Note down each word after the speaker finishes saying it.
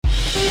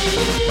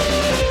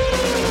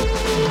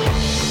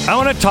I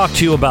want to talk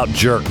to you about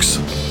jerks.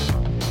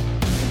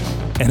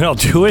 And I'll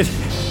do it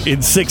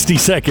in 60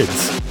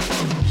 seconds.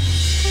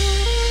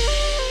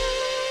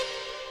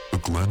 The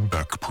Glenn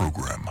Beck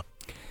Program.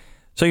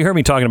 So you heard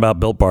me talking about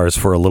Built Bars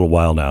for a little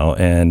while now,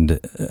 and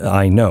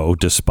I know,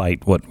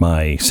 despite what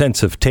my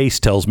sense of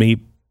taste tells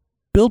me,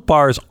 Built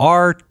Bars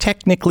are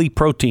technically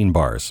protein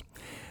bars.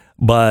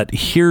 But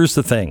here's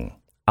the thing.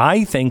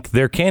 I think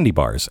they're candy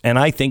bars, and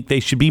I think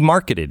they should be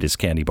marketed as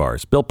candy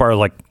bars. Built Bar are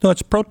like, no,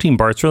 it's a protein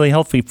bar. It's really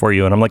healthy for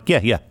you. And I'm like,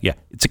 yeah.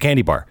 It's a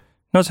candy bar.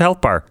 No, it's a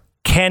health bar.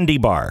 Candy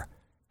bar.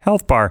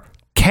 Health bar.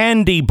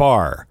 Candy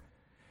bar.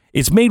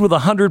 It's made with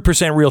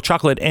 100% real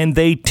chocolate, and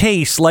they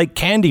taste like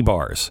candy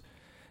bars.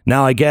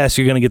 Now, I guess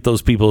you're going to get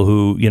those people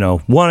who,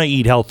 want to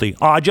eat healthy.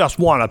 Oh, I just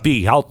want to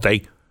be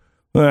healthy.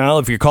 Well,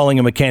 if you're calling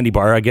them a candy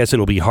bar, I guess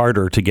it'll be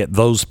harder to get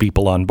those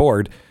people on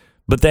board.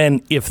 But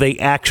then if they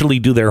actually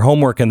do their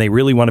homework and they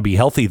really want to be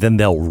healthy, then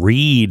they'll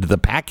read the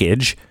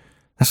package.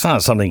 That's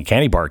not something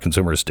candy bar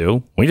consumers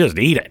do. We just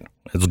eat it.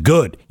 It's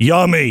good.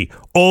 Yummy.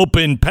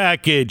 Open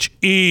package.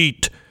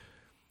 Eat.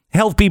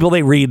 Health people,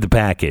 they read the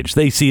package.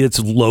 They see it's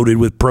loaded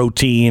with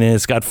protein and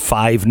it's got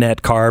 5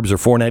 net carbs or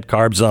 4 net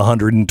carbs,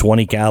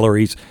 120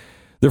 calories.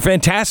 They're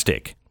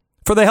fantastic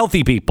for the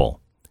healthy people.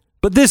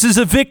 But this is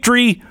a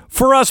victory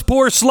for us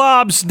poor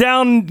slobs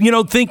down,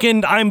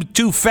 thinking I'm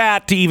too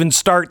fat to even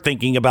start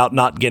thinking about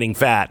not getting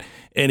fat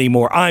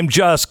anymore. I'm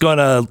just going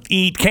to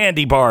eat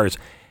candy bars.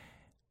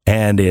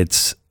 And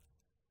it's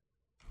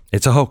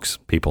a hoax,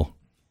 people.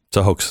 It's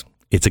a hoax.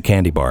 It's a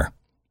candy bar.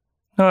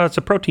 No, it's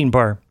a protein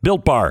bar.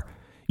 Built Bar.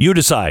 You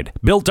decide.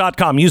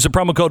 Built.com. Use the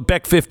promo code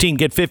BECK15.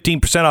 Get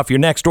 15% off your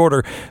next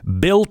order.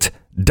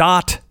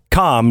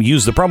 Built.com.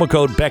 Use the promo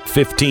code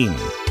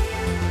BECK15.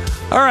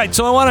 All right,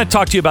 so I want to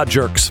talk to you about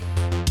jerks.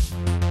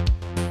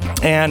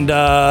 And,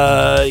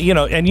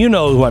 and you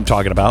know who I'm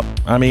talking about.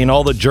 I mean,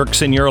 all the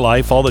jerks in your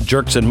life, all the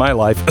jerks in my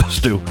life,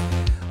 Stu.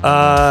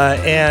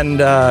 And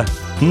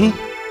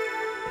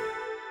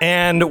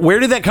where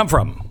did that come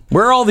from?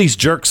 Where all these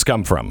jerks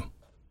come from?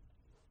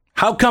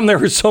 How come there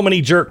were so many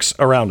jerks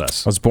around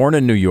us? I was born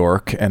in New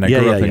York, and I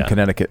grew up in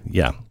Connecticut.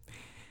 Yeah.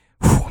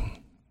 Whew.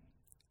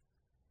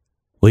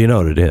 Well, you know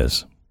what it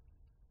is.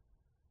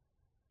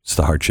 It's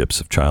the hardships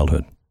of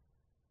childhood.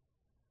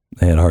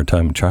 They had a hard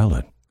time in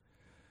childhood.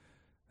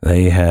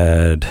 They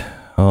had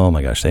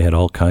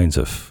all kinds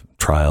of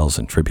trials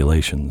and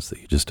tribulations that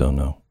you just don't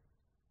know.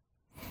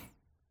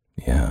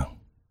 Yeah.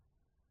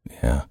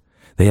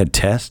 They had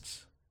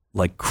tests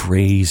like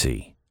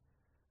crazy.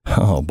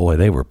 Oh, boy,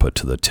 they were put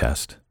to the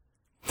test.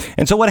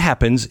 And so what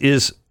happens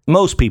is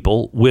most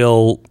people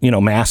will,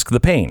 mask the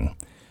pain.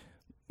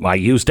 I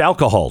used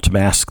alcohol to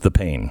mask the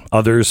pain.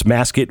 Others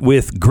mask it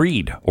with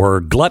greed or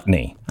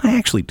gluttony. I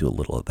actually do a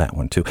little of that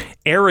one too.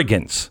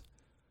 Arrogance.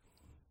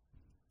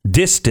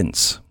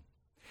 Distance.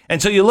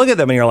 And so you look at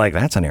them and you're like,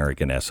 that's an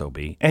arrogant SOB.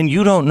 And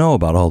you don't know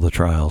about all the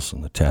trials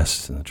and the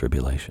tests and the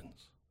tribulations.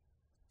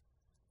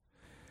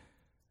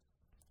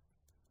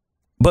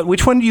 But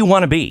which one do you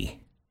want to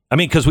be? I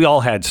mean, because we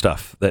all had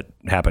stuff that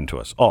happened to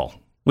us.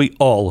 We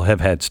all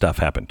have had stuff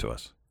happen to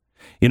us.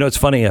 It's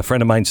funny. A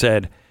friend of mine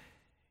said,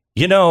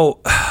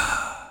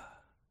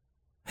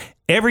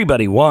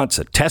 everybody wants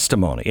a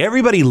testimony.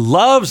 Everybody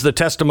loves the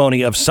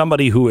testimony of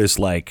somebody who is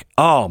like,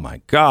 oh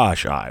my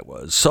gosh, I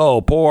was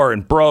so poor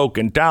and broke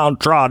and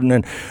downtrodden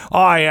and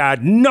I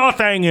had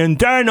nothing. And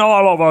then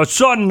all of a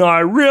sudden I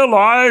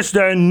realized,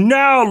 and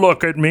now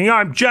look at me,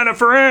 I'm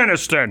Jennifer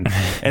Aniston.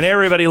 And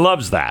everybody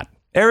loves that.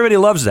 Everybody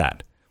loves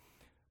that.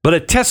 But a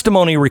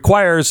testimony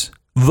requires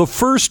the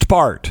first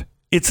part.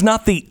 It's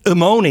not the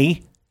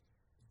emony.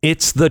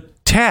 It's the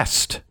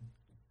test.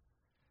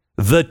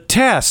 The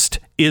test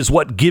is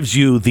what gives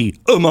you the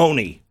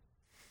emony.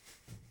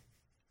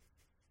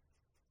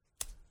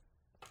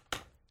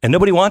 And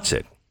nobody wants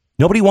it.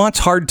 Nobody wants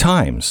hard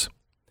times.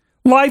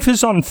 Life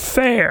is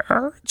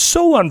unfair. It's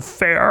so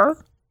unfair.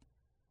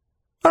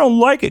 I don't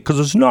like it because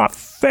it's not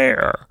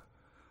fair.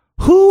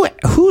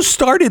 Who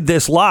started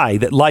this lie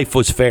that life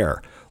was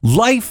fair?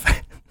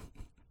 Life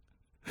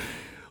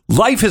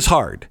is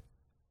hard.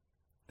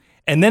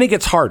 And then it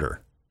gets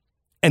harder.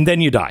 And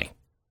then you die.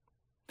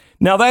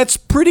 Now, that's a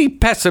pretty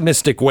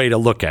pessimistic way to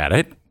look at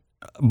it,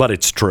 but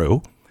it's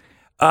true.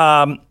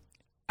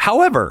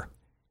 However,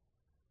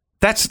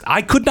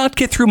 I could not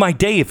get through my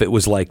day if it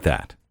was like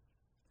that.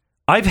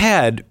 I've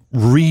had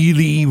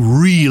really,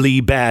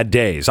 really bad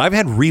days. I've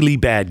had really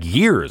bad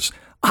years.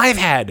 I've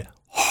had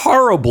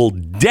horrible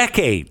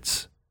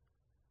decades.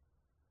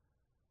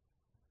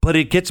 But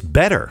it gets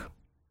better.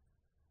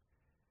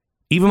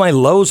 Even my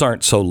lows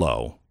aren't so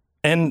low.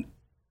 And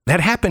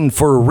that happened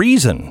for a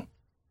reason.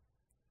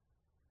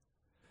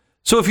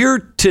 So if you're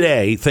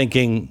today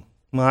thinking,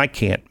 well, I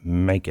can't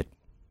make it.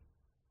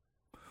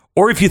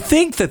 Or if you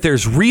think that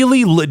there's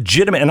really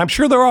legitimate, and I'm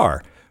sure there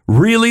are,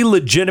 really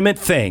legitimate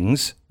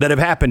things that have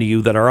happened to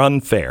you that are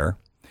unfair,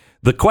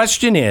 the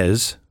question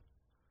is,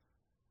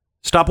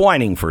 stop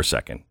whining for a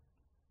second.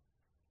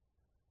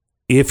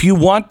 If you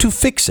want to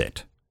fix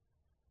it,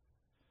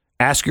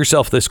 Ask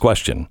yourself this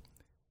question.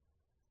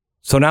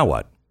 So now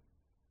what?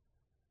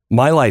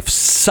 My life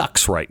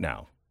sucks right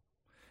now,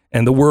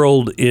 and the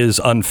world is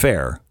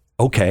unfair.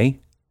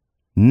 Okay,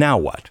 now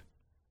what?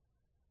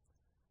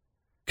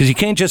 Because you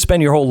can't just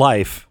spend your whole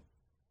life,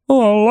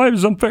 oh, life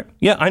is unfair.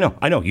 Yeah, I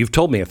know. You've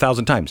told me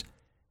 1,000 times.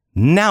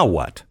 Now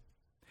what?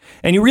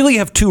 And you really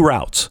have two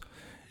routes.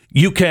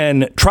 You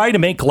can try to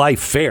make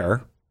life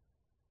fair.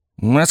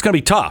 That's going to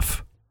be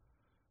tough.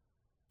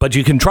 But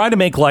you can try to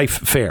make life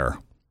fair.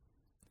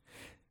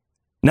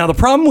 Now, the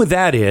problem with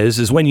that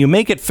is when you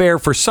make it fair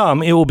for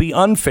some, it will be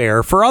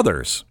unfair for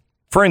others.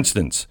 For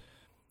instance,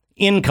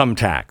 income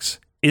tax.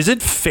 Is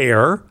it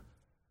fair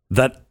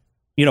that,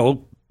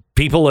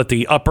 people at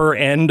the upper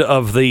end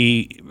of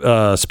the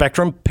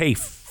spectrum pay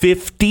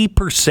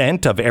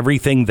 50% of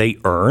everything they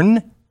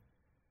earn?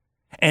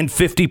 And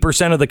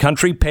 50% of the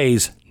country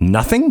pays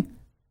nothing?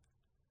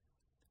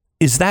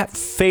 Is that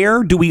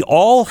fair? Do we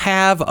all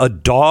have a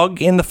dog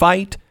in the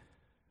fight?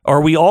 Are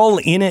we all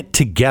in it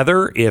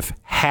together if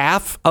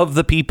half of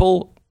the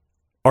people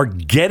are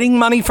getting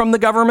money from the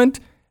government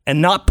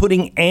and not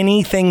putting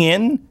anything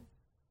in?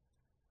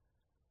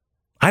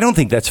 I don't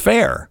think that's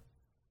fair.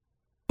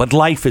 But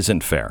life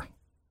isn't fair.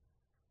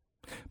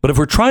 But if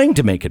we're trying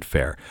to make it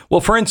fair,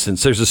 well, for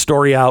instance, there's a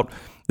story out.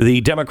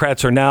 The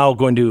Democrats are now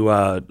going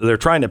to, they're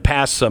trying to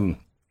pass some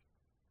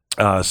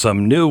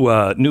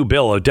new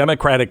bill, a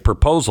Democratic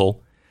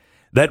proposal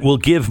that will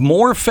give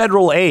more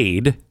federal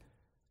aid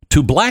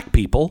to black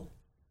people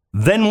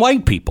than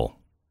white people.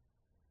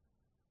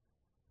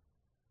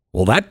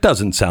 Well, that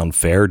doesn't sound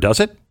fair, does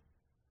it?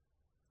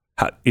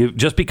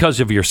 Just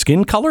because of your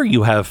skin color,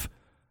 you have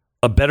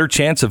a better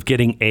chance of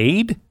getting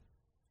aid?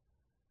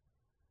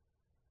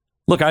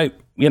 Look,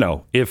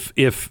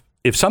 if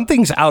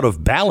something's out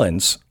of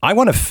balance, I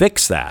want to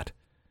fix that.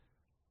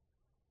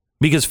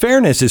 Because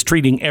fairness is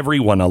treating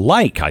everyone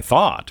alike, I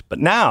thought. But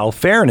now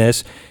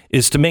fairness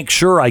is to make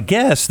sure, I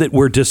guess, that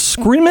we're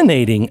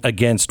discriminating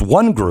against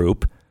one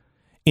group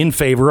in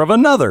favor of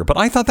another. But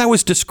I thought that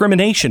was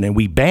discrimination, and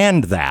we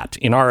banned that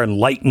in our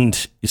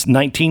enlightened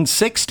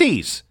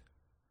 1960s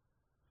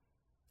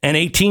and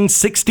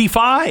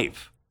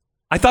 1865.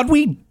 I thought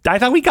we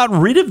got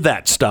rid of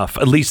that stuff.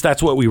 At least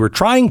that's what we were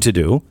trying to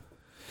do.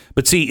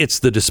 But see, it's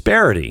the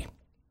disparity.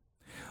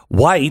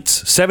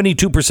 Whites,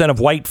 72% of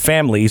white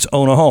families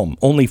own a home.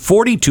 Only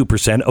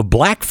 42% of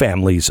black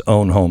families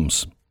own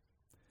homes.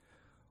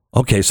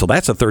 Okay, so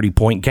that's a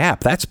 30-point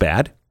gap. That's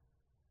bad.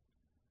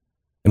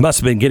 It must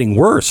have been getting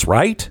worse,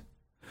 right?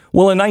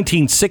 Well, in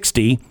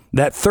 1960,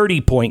 that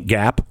 30-point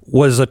gap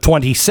was a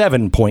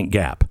 27-point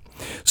gap.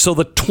 So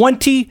the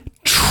 $20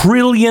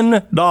 trillion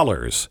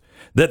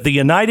that the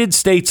United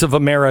States of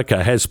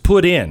America has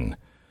put in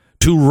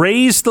to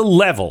raise the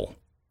level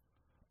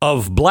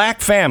of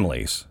black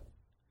families,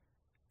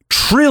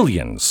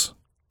 trillions,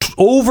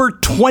 over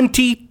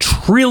 $20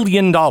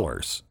 trillion.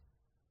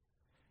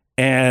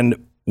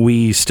 And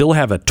we still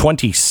have a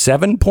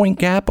 27-point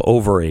gap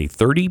over a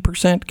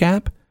 30%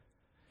 gap.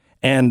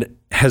 And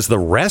has the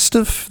rest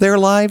of their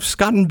lives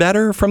gotten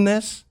better from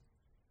this?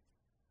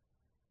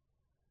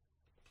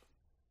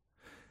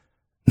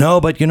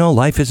 No, but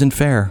life isn't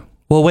fair.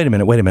 Well, wait a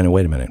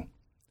minute.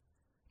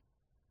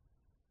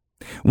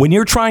 When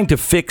you're trying to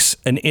fix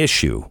an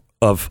issue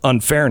of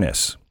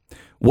unfairness,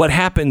 what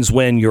happens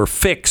when your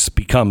fix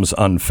becomes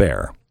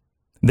unfair?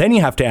 Then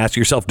you have to ask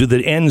yourself, do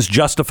the ends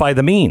justify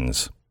the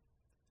means?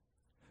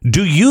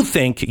 Do you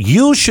think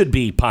you should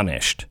be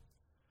punished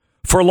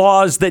for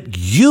laws that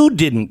you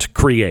didn't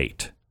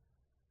create?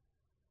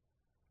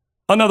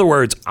 In other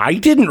words, I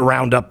didn't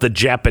round up the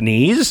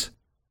Japanese.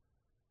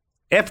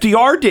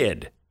 FDR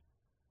did.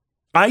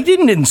 I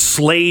didn't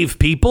enslave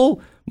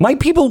people. My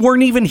people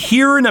weren't even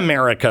here in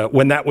America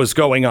when that was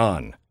going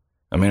on.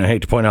 I mean, I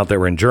hate to point out they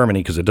were in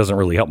Germany because it doesn't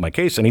really help my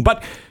case any,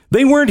 but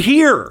they weren't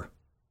here.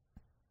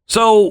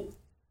 So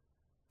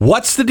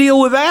what's the deal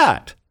with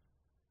that?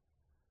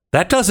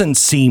 That doesn't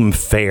seem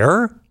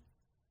fair.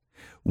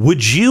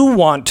 Would you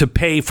want to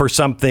pay for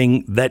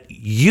something that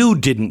you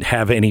didn't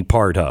have any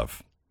part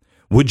of?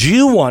 Would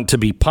you want to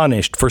be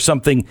punished for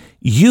something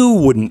you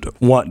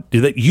wouldn't want,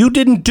 that you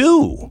didn't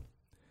do?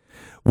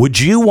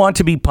 Would you want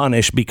to be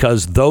punished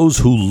because those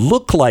who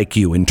look like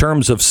you in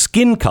terms of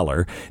skin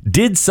color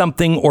did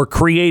something or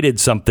created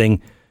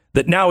something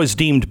that now is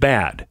deemed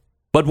bad,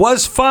 but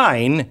was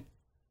fine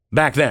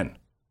back then?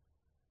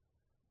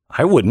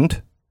 I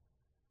wouldn't.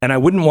 And I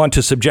wouldn't want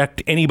to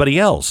subject anybody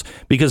else,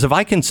 because if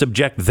I can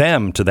subject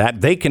them to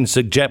that, they can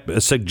subject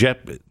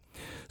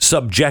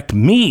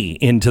me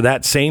into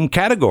that same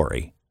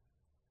category.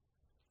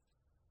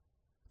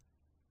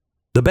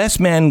 The best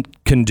man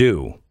can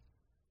do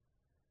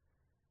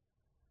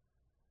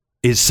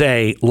is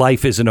say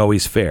life isn't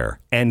always fair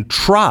and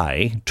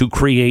try to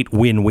create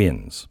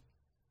win-wins.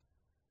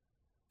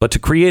 But to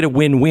create a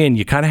win-win,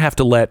 you kind of have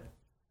to let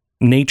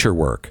nature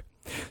work.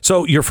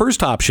 So your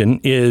first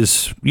option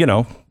is,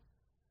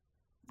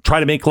 try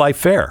to make life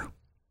fair.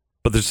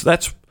 But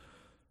that's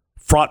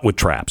fraught with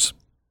traps.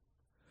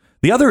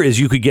 The other is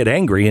you could get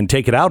angry and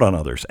take it out on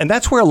others. And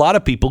that's where a lot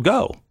of people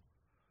go.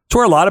 It's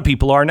where a lot of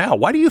people are now.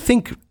 Why do you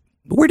think,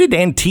 where did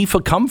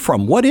Antifa come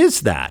from? What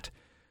is that?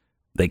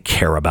 They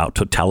care about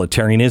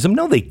totalitarianism.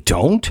 No, they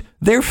don't.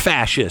 They're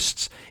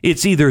fascists.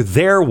 It's either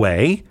their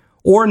way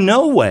or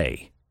no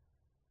way.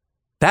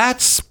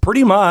 That's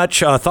pretty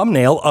much a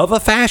thumbnail of a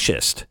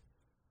fascist.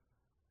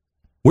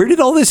 Where did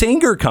all this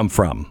anger come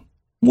from?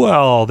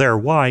 Well, they're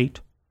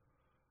white.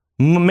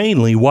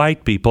 Mainly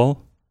white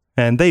people.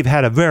 And they've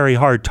had a very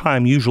hard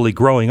time usually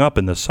growing up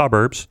in the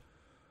suburbs.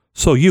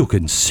 So you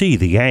can see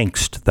the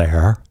angst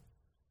there.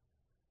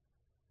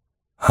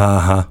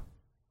 Uh-huh.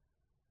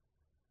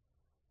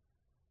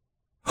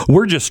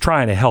 We're just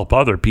trying to help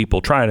other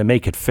people, trying to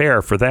make it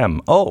fair for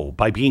them. Oh,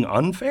 by being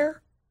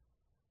unfair?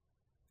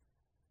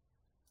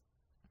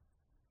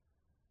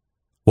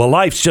 Well,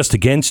 life's just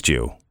against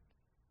you.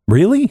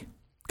 Really?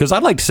 Because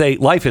I'd like to say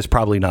life is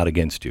probably not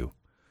against you.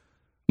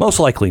 Most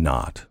likely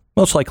not.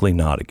 Most likely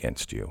not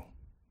against you.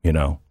 You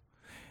know,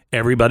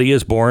 everybody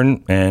is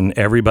born and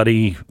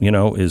everybody, you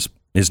know, is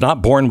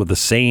not born with the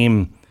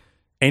same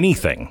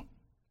anything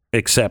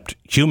except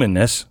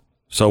humanness.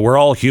 So we're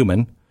all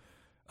human.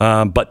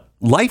 But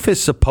life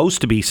is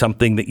supposed to be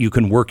something that you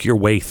can work your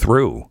way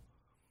through.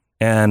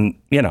 And,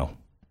 you know,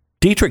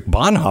 Dietrich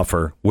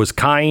Bonhoeffer was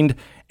kind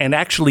and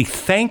actually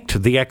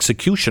thanked the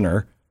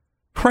executioner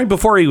right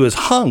before he was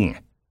hung.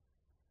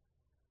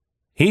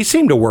 He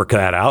seemed to work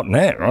that out, and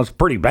it was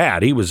pretty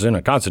bad. He was in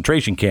a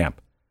concentration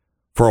camp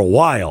for a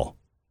while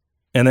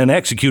and then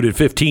executed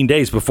 15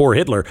 days before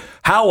Hitler.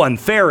 How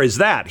unfair is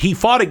that? He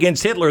fought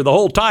against Hitler the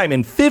whole time,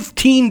 and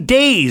 15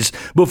 days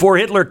before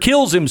Hitler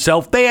kills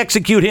himself, they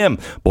execute him.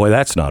 Boy,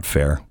 that's not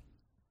fair.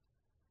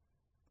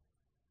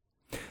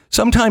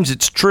 Sometimes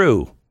it's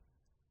true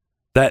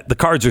that the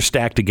cards are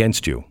stacked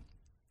against you.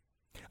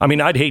 I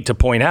mean, I'd hate to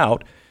point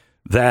out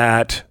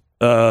that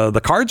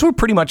the cards were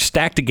pretty much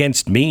stacked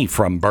against me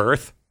from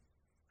birth.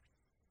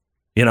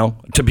 You know,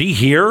 to be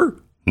here?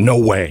 No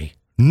way.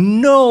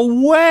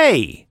 No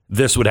way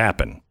this would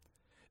happen.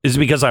 Is it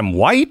because I'm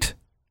white?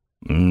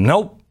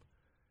 Nope.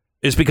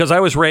 It's because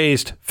I was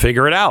raised,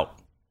 figure it out.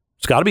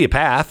 It's got to be a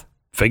path.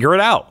 Figure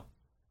it out.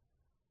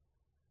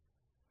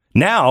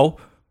 Now,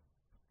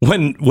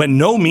 when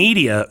no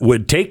media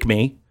would take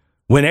me,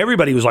 when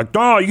everybody was like,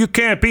 oh, you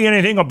can't be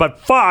anything but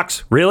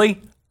Fox. Really?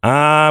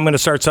 I'm going to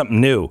start something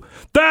new.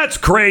 That's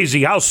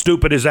crazy. How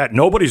stupid is that?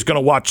 Nobody's going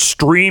to watch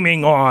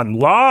streaming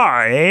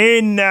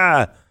online.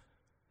 Yeah,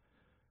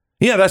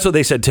 that's what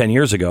they said 10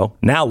 years ago.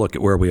 Now look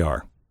at where we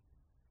are.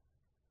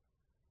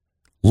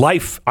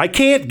 Life. I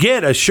can't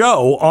get a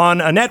show on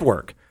a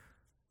network.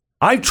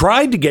 I've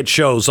tried to get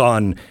shows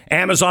on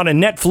Amazon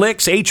and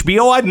Netflix,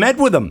 HBO. I've met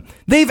with them.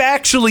 They've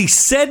actually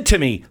said to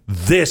me,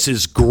 this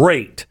is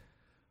great,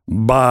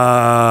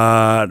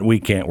 but we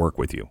can't work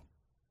with you.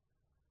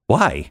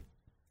 Why?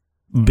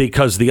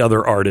 Because the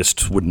other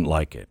artists wouldn't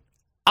like it.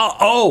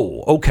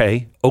 Oh,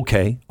 okay.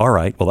 All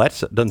right. Well,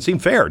 that doesn't seem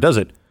fair, does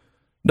it?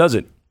 Does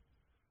it?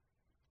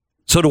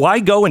 So do I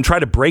go and try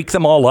to break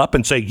them all up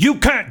and say, you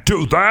can't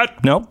do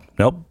that?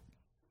 Nope.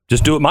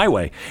 Just do it my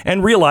way.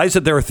 And realize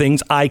that there are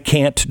things I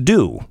can't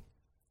do.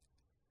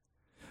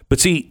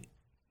 But see,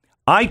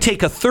 I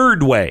take a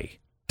third way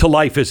to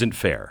life isn't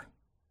fair.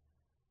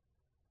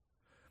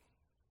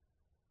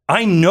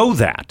 I know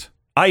that.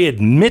 I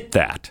admit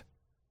that.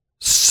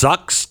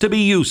 Sucks to be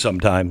you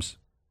sometimes.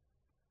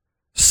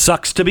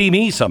 Sucks to be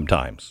me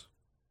sometimes.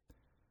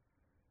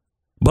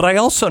 But I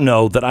also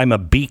know that I'm a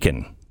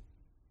beacon.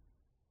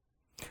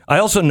 I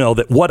also know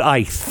that what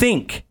I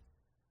think,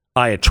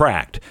 I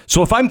attract.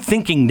 So if I'm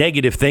thinking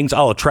negative things,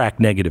 I'll attract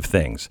negative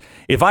things.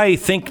 If I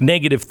think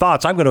negative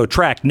thoughts, I'm going to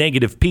attract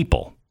negative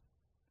people.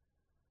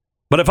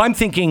 But if I'm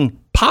thinking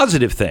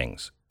positive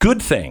things,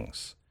 good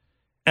things,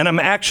 and I'm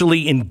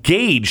actually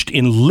engaged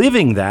in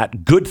living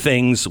that, good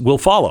things will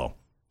follow.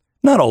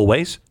 Not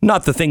always.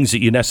 Not the things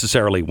that you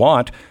necessarily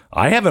want.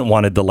 I haven't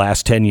wanted the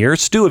last 10 years.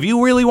 Stu, have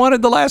you really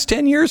wanted the last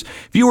 10 years?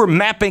 If you were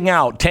mapping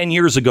out 10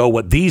 years ago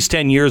what these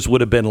 10 years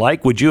would have been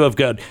like, would you have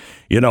got,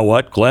 you know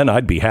what, Glenn,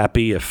 I'd be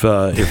happy if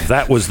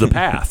that was the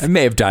path. I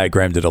may have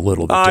diagrammed it a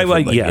little bit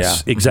differently.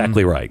 Yes, yeah.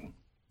 Exactly right.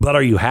 But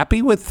are you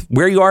happy with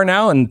where you are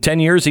now in 10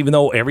 years, even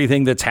though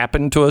everything that's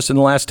happened to us in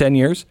the last 10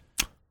 years?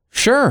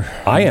 Sure.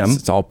 I am.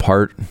 It's all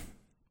part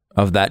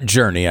of that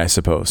journey, I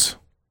suppose.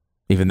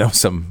 Even though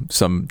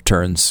some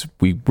turns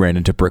we ran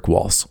into brick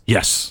walls.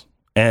 Yes.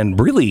 And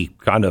really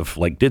kind of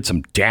like did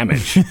some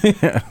damage.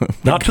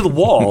 Not to the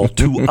wall,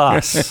 to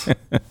us.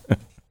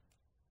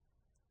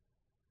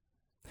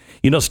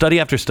 You know, study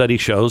after study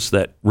shows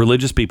that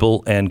religious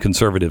people and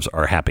conservatives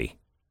are happy.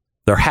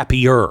 They're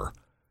happier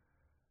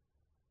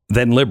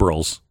than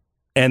liberals.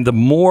 And the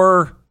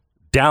more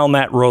down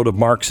that road of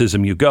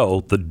Marxism you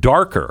go, the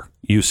darker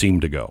you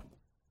seem to go.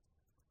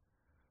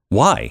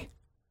 Why?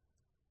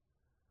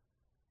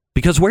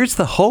 Because where's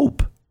the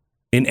hope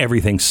in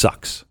everything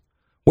sucks?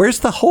 Where's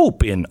the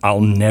hope in I'll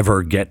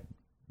never get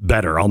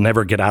better? I'll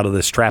never get out of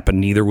this trap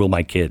and neither will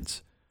my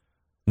kids.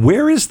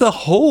 Where is the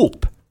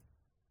hope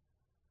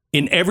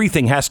in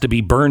everything has to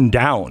be burned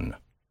down?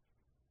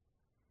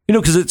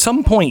 Because at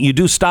some point you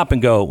do stop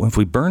and go, if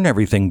we burn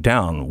everything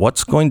down,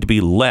 what's going to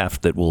be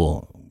left that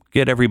will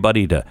get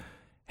everybody to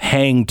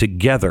hang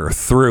together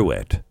through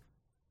it?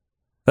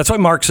 That's why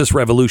Marxist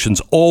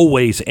revolutions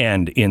always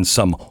end in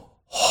some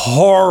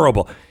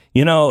horrible,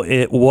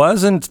 it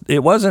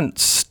wasn't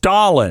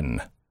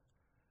Stalin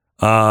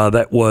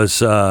that was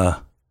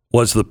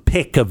the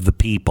pick of the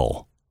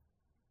people.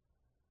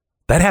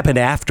 That happened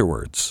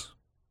afterwards.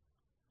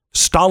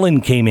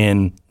 Stalin came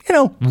in,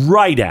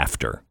 right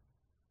after.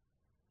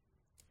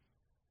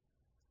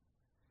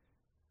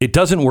 It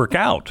doesn't work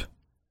out.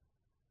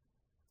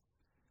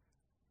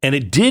 And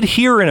it did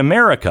here in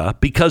America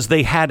because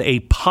they had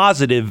a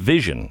positive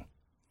vision.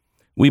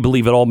 We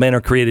believe that all men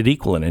are created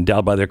equal and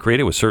endowed by their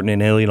Creator with certain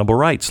inalienable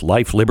rights,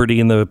 life,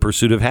 liberty, and the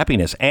pursuit of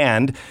happiness.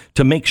 And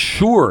to make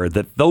sure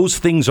that those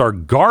things are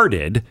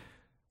guarded,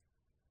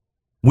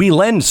 we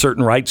lend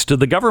certain rights to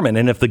the government.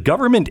 And if the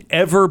government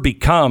ever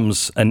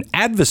becomes an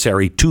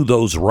adversary to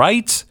those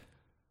rights,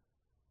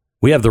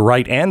 we have the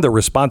right and the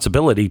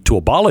responsibility to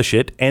abolish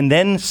it and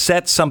then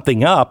set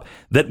something up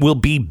that will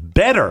be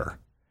better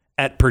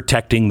at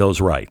protecting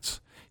those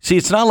rights. See,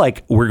 it's not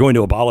like we're going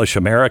to abolish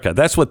America.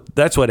 That's what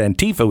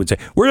Antifa would say.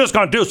 We're just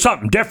going to do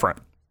something different.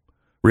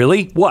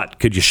 Really? What?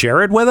 Could you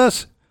share it with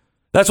us?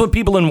 That's what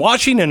people in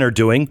Washington are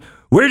doing.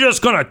 We're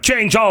just going to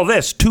change all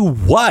this. To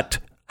what?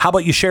 How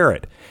about you share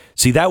it?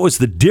 See, that was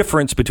the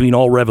difference between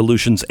all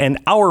revolutions and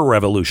our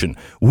revolution.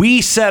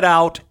 We set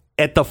out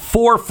at the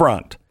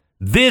forefront.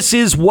 This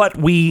is what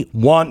we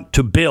want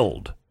to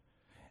build.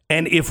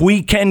 And if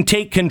we can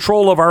take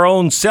control of our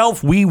own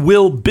self, we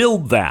will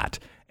build that.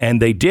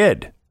 And they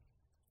did.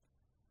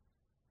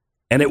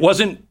 And it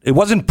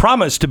wasn't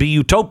promised to be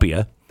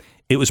utopia.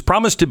 It was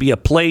promised to be a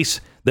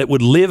place that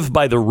would live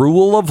by the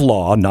rule of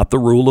law, not the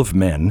rule of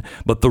men,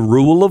 but the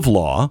rule of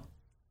law.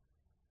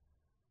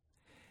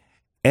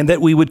 And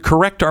that we would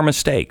correct our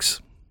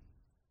mistakes.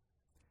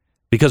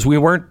 Because we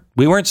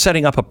weren't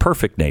setting up a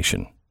perfect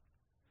nation.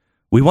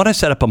 We want to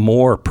set up a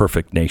more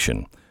perfect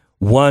nation,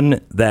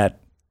 one that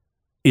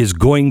is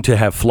going to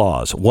have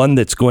flaws, one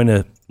that's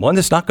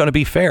not going to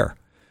be fair,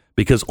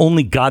 because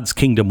only God's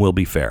kingdom will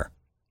be fair.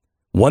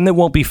 One that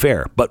won't be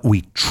fair, but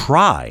we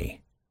try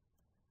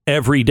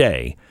every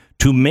day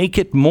to make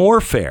it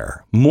more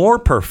fair, more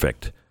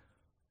perfect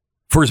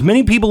for as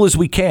many people as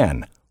we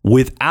can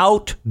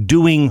without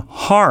doing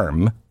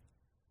harm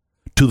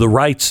to the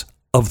rights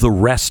of the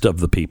rest of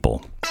the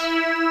people.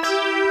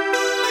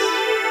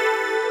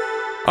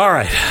 All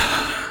right.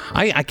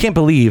 I can't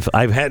believe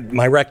I've had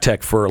my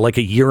RecTech for like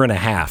a year and a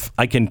half.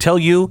 I can tell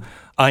you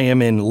I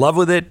am in love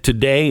with it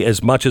today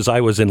as much as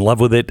I was in love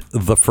with it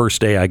the first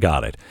day I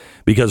got it.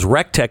 Because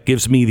RecTech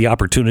gives me the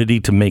opportunity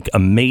to make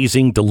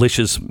amazing,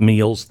 delicious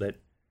meals that,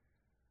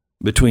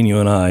 between you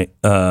and I,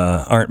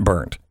 aren't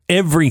burnt.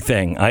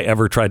 Everything I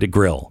ever tried to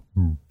grill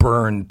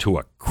burned to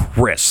a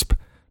crisp.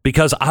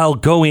 Because I'll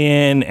go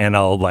in and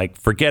I'll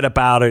forget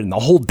about it and the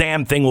whole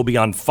damn thing will be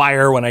on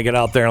fire when I get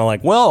out there. And I'm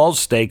like, well, all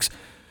steaks,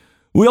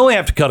 we only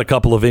have to cut a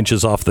couple of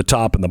inches off the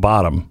top and the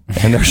bottom.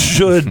 And there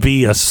should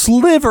be a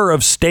sliver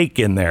of steak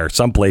in there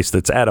someplace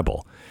that's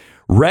edible.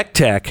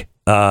 RecTech,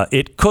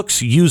 it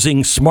cooks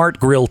using smart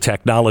grill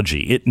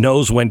technology. It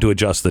knows when to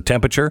adjust the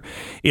temperature.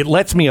 It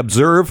lets me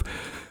observe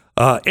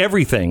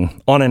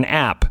everything on an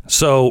app.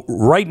 So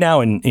right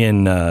now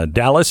in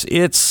Dallas,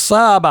 it's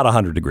about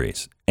 100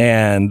 degrees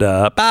and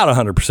about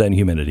 100%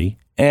 humidity.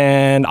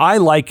 And I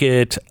like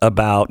it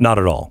about not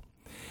at all.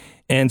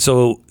 And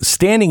so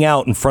standing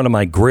out in front of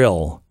my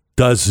grill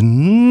does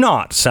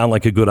not sound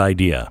like a good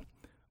idea.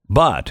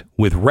 But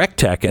with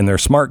RecTech and their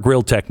smart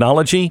grill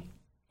technology,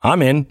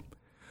 I'm in.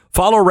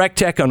 Follow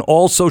RecTech on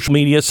all social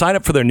media. Sign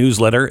up for their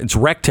newsletter. It's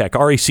RecTech,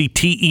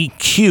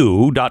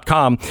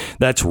 RecTeq.com.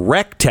 That's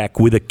RecTech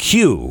with a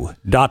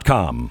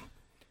Q.com.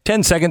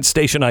 10 seconds,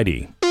 station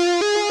ID.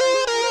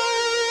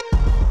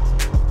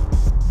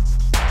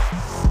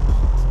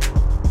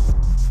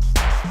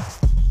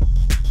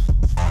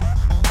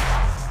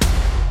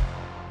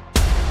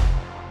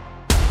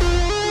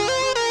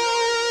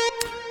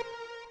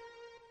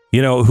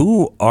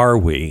 Who are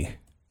we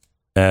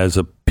as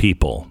a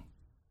people?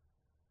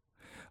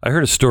 I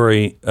heard a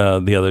story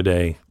the other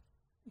day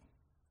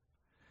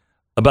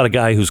about a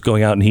guy who's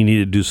going out and he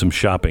needed to do some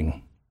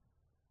shopping.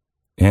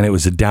 And it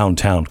was a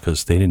downtown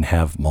because they didn't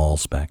have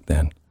malls back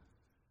then,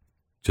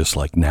 just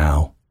like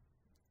now.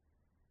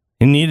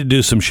 He needed to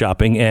do some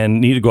shopping and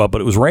needed to go out,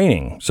 but it was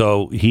raining.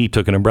 So he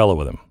took an umbrella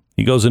with him.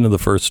 He goes into the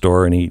first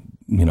store and he,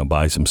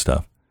 buys some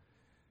stuff.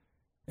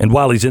 And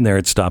while he's in there,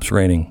 it stops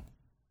raining.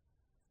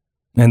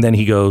 And then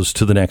he goes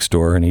to the next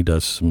store and he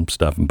does some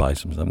stuff and buys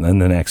some stuff. And then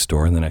the next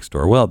store and the next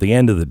store. Well, at the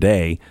end of the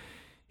day,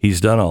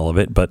 he's done all of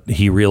it, but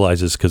he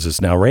realizes because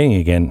it's now raining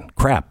again,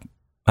 crap,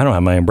 I don't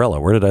have my umbrella.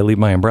 Where did I leave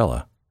my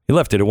umbrella? He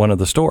left it at one of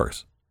the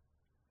stores.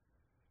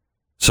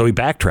 So he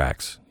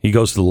backtracks. He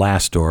goes to the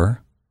last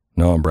store.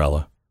 No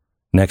umbrella.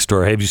 Next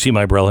door. Hey, have you seen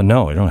my umbrella?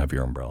 No, I don't have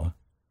your umbrella.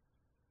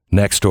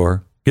 Next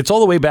door. Gets all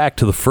the way back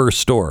to the first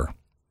store.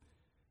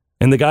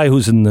 And the guy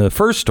who's in the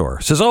first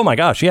store says, oh my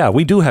gosh, yeah,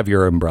 we do have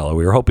your umbrella.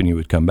 We were hoping you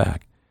would come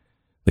back.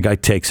 The guy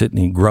takes it and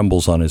he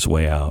grumbles on his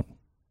way out.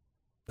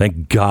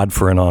 Thank God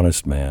for an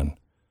honest man.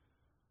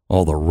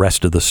 All the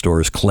rest of the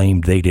stores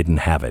claimed they didn't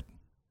have it.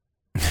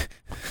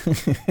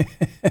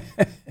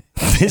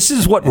 This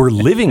is what we're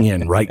living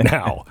in right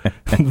now.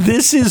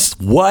 This is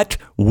what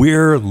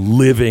we're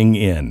living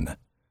in.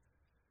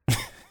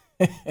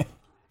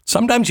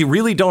 Sometimes you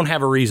really don't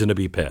have a reason to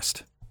be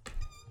pissed.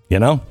 You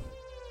know?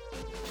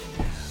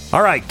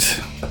 All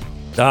right.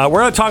 We're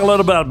going to talk a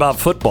little bit about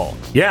football.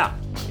 Yeah.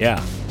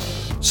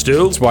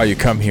 Stu? That's why you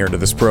come here to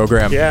this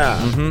program. Yeah.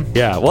 Mm-hmm.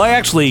 Yeah. Well, I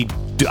actually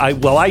do. I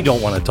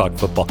don't want to talk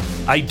football.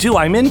 I do.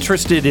 I'm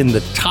interested in the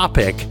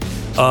topic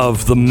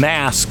of the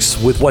masks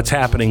with what's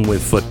happening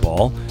with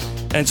football.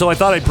 And so I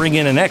thought I'd bring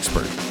in an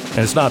expert. And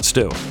it's not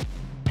Stu.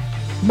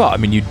 Well, I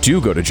mean, you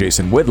do go to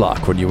Jason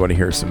Whitlock when you want to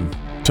hear some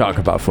talk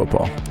about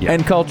football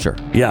and culture.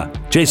 Yeah.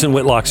 Jason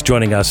Whitlock's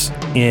joining us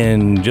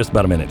in just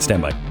about a minute.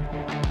 Stand by.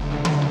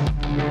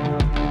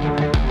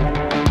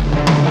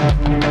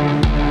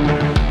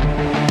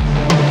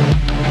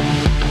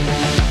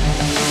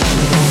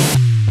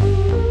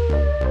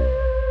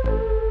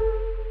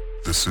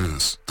 This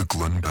is the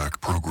Glenn Beck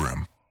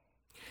Program.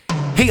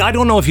 Hey, I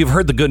don't know if you've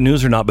heard the good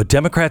news or not, but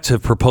Democrats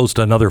have proposed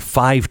another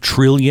 $5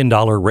 trillion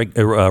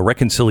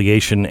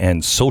reconciliation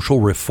and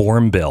social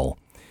reform bill.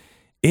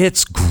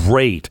 It's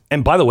great.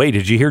 And by the way,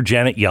 did you hear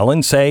Janet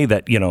Yellen say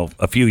that,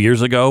 a few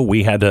years ago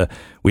we had to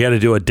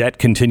do a debt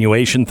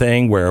continuation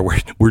thing where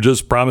we're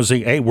just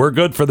promising, hey, we're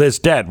good for this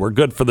debt. We're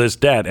good for this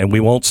debt. And we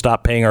won't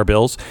stop paying our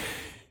bills.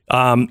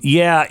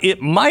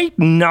 It might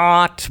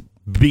not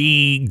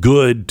be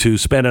good to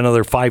spend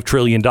another $5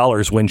 trillion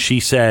when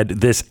she said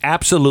this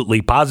absolutely,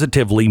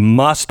 positively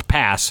must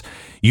pass.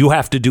 You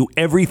have to do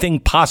everything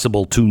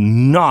possible to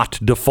not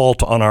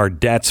default on our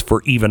debts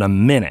for even a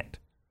minute.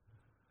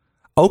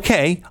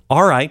 Okay,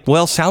 all right.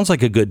 Well, sounds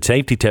like a good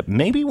safety tip.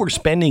 Maybe we're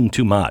spending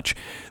too much.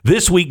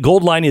 This week,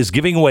 Goldline is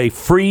giving away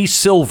free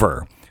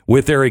silver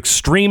with their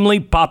extremely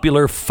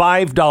popular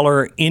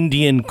 $5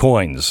 Indian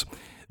coins.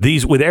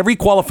 These, with every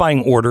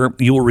qualifying order,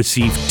 you will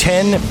receive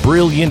 10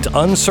 brilliant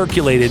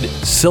uncirculated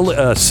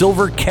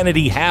silver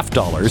Kennedy half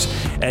dollars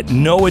at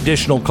no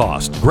additional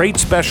cost. Great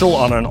special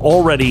on an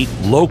already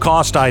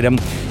low-cost item.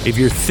 If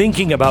you're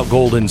thinking about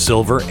gold and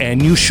silver,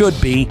 and you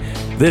should be,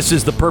 this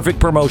is the perfect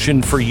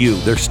promotion for you.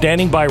 They're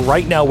standing by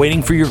right now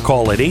waiting for your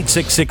call at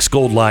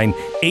 866-GOLD-LINE,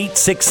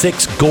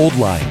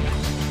 866-GOLD-LINE.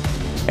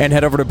 And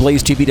head over to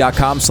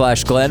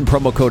blazetv.com/Glenn.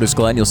 Promo code is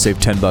Glenn. You'll save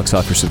 $10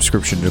 off your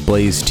subscription to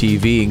Blaze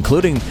TV,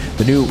 including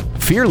the new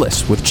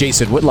Fearless with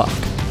Jason Whitlock.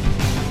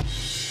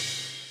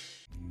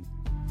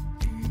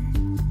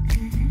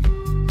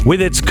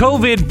 With its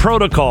COVID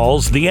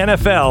protocols, the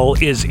NFL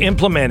is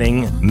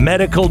implementing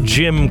medical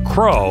Jim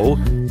Crow,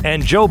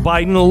 and Joe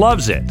Biden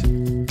loves it.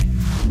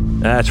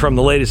 That's from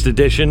the latest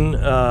edition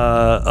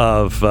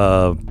of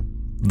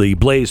the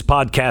Blaze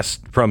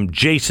podcast from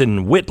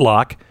Jason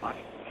Whitlock,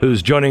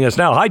 who's joining us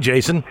now. Hi,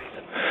 Jason.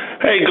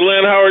 Hey,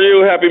 Glenn. How are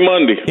you? Happy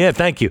Monday. Yeah,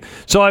 thank you.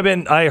 So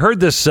I heard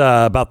this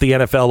about the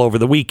NFL over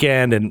the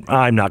weekend, and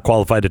I'm not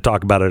qualified to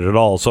talk about it at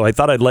all. So I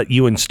thought I'd let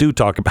you and Stu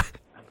talk about it.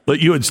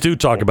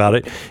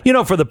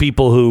 For the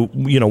people who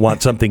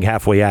want something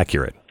halfway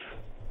accurate.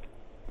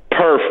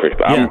 Perfect.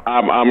 Yeah.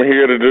 I'm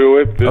here to do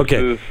it.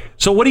 Okay.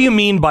 So what do you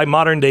mean by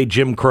modern day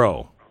Jim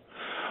Crow?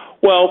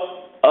 Well,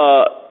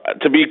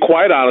 to be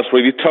quite honest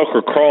with you,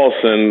 Tucker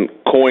Carlson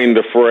coined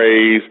the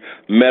phrase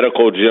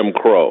medical Jim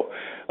Crow.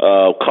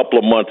 A couple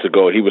of months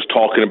ago, he was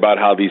talking about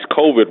how these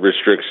COVID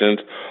restrictions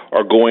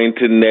are going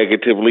to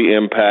negatively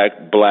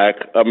impact Black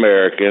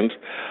Americans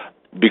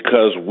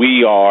because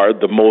we are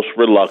the most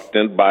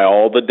reluctant by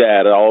all the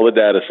data. All the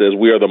data says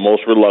we are the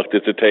most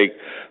reluctant to take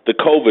the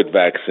COVID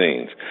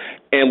vaccines.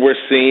 And we're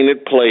seeing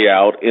it play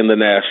out in the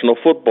National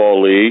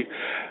Football League.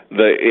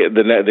 The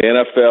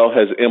NFL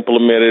has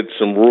implemented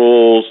some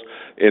rules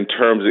in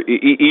terms of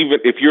even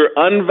if you're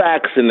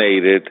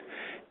unvaccinated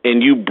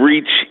and you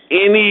breach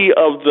any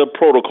of the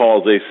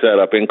protocols they set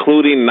up,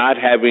 including not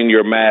having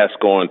your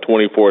mask on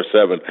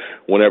 24/7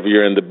 whenever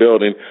you're in the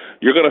building,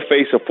 you're going to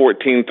face a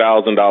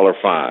 $14,000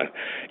 fine.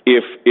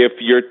 If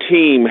your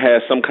team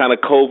has some kind of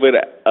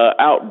COVID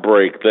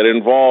outbreak that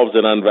involves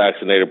an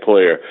unvaccinated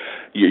player,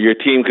 your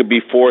team could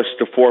be forced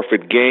to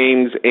forfeit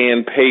games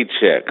and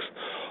paychecks.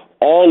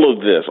 All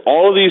of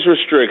these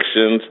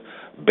restrictions,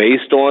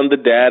 based on the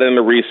data and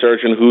the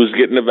research and who's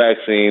getting the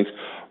vaccines,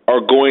 are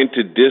going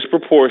to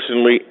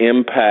disproportionately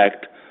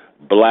impact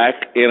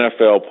Black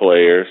NFL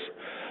players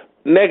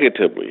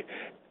negatively.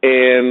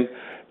 And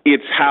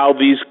it's how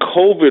these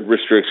COVID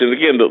restrictions,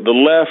 again, the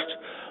left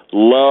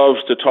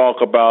loves to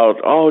talk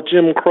about,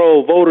 Jim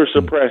Crow, voter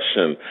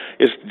suppression.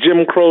 It's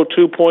Jim Crow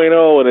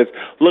 2.0, and it's,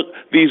 look,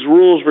 these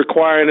rules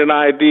requiring an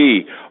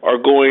ID are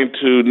going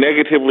to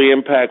negatively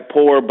impact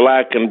poor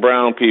Black and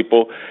brown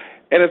people.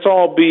 And it's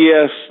all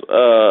BS,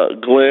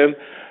 Glenn.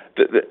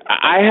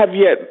 I have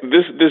yet,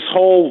 this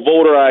whole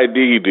voter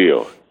ID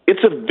deal,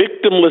 it's a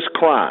victimless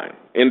crime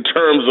in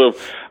terms of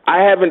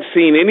I haven't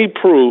seen any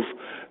proof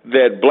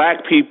that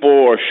black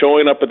people are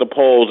showing up at the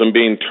polls and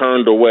being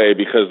turned away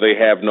because they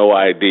have no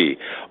ID,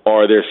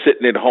 or they're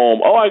sitting at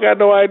home, I got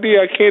no ID,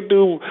 I can't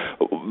do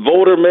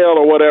voter mail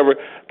or whatever.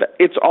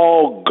 It's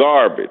all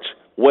garbage.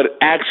 What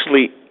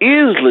actually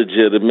is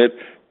legitimate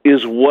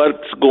is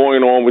what's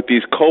going on with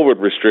these COVID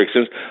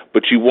restrictions,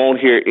 but you won't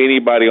hear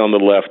anybody on the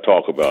left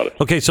talk about it.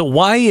 Okay, so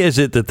why is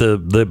it that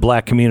the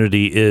black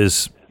community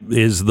is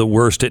the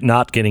worst at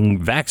not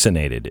getting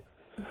vaccinated?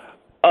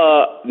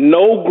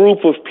 No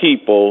group of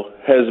people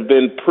has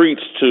been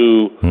preached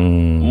to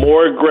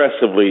more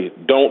aggressively,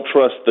 don't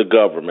trust the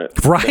government,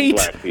 right? Than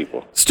black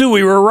people. Stu,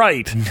 we were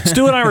right.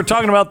 Stu and I were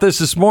talking about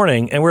this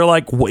morning, and we're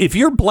like, if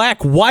you're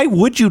black, why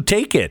would you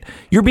take it?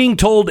 You're being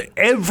told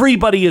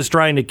everybody is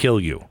trying to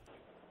kill you.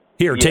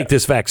 Here, take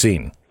this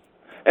vaccine.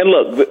 And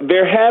look,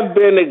 there have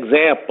been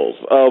examples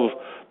of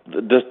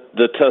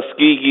the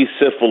Tuskegee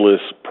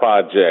syphilis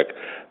project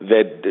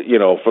that,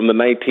 from the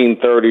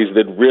 1930s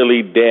that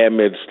really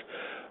damaged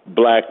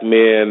black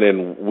men,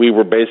 and we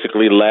were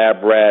basically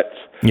lab rats.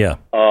 Yeah.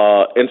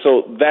 And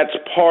so that's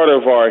part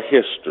of our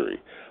history.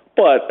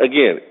 But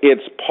again,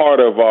 it's part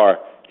of our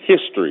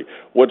history.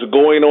 What's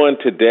going on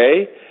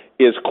today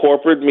is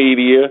corporate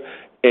media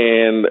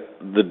and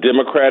the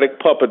Democratic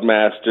puppet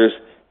masters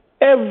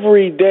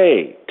every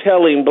day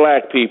telling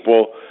black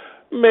people,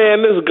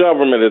 man, this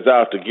government is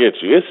out to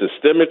get you. It's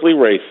systemically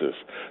racist.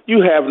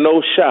 You have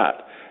no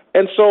shot.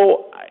 And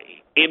so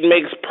it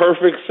makes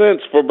perfect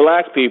sense for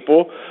black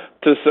people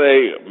to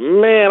say,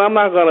 man, I'm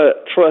not going to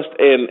trust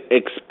an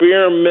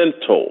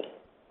experimental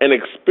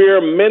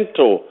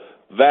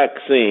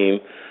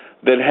vaccine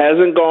that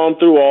hasn't gone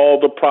through all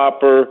the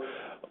proper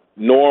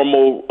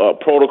normal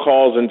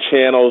protocols and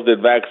channels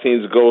that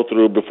vaccines go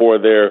through before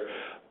they're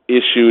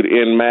issued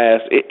en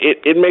masse.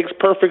 It makes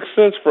perfect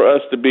sense for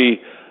us to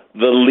be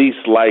the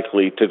least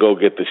likely to go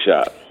get the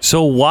shot.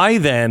 So why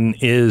then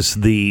is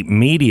the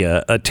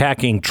media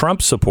attacking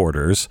Trump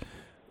supporters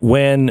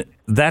when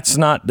it's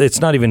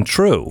not even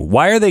true?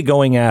 Why are they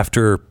going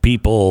after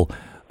people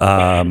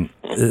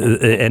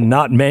and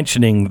not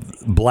mentioning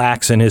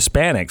blacks and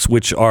Hispanics,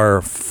 which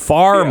are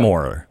far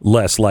more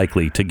less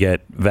likely to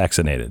get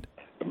vaccinated?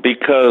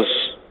 Because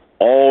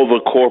all the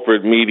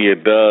corporate media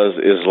does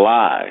is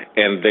lie,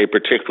 and they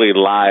particularly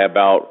lie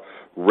about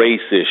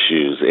race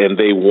issues, and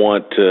they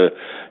want to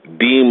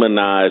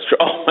demonize.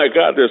 Oh my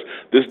God, there's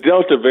this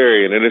Delta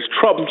variant, and it's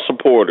Trump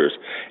supporters,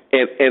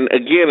 and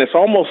again, it's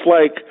almost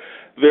like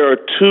there are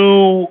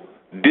two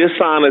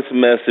dishonest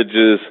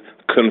messages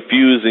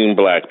confusing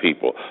black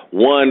people.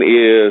 One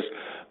is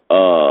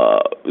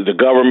the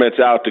government's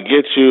out to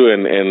get you,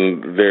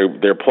 and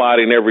they're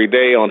plotting every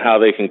day on how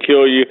they can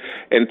kill you.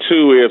 And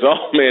two is,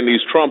 oh man,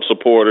 these Trump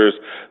supporters,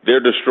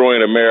 they're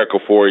destroying America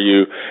for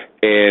you,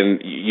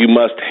 and you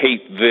must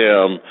hate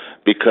them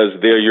because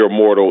they're your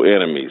mortal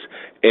enemies.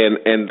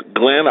 And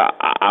Glenn,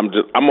 I'm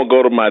gonna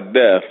go to my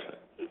death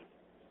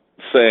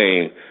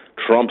saying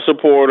Trump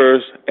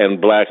supporters and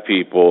black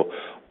people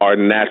are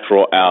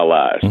natural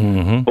allies.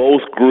 Mm-hmm.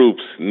 Both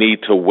groups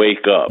need to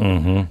wake up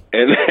and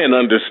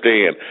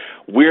understand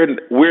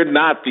we're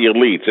not the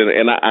elites.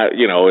 And I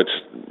it's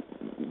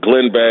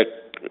Glenn Beck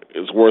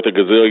is worth $1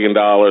 gazillion.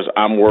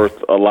 I'm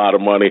worth a lot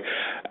of money.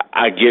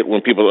 I get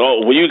when people,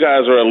 you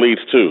guys are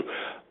elites too.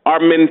 Our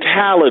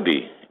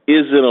mentality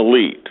isn't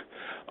elite.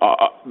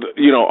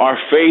 Our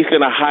faith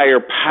in a higher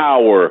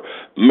power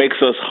makes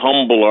us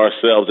humble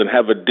ourselves and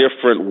have a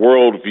different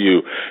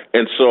worldview.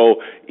 And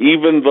so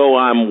even though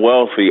I'm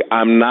wealthy,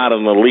 I'm not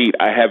an elite.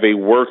 I have a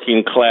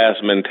working class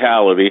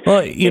mentality.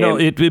 Well,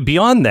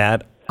 beyond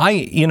that,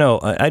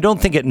 I don't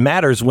think it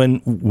matters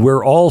when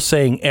we're all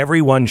saying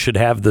everyone should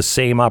have the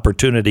same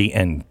opportunity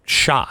and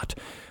shot.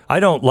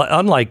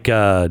 Unlike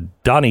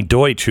Donnie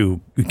Deutsch,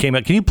 who came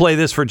out. Can you play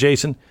this for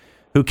Jason?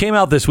 Who came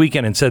out this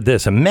weekend and said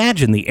this.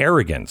 Imagine the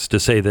arrogance to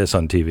say this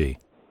on TV.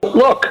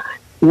 Look,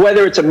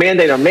 whether it's a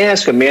mandate on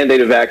mask, a mandate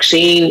of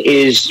vaccine,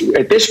 is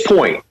at this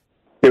point,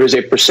 there is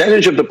a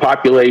percentage of the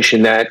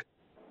population that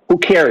who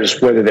cares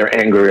whether they're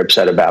angry or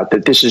upset about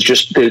that. This is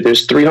just,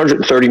 there's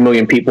 330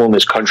 million people in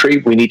this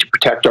country. We need to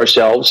protect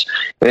ourselves.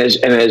 And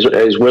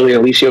as Willie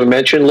and Alicia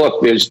mentioned,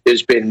 look, there's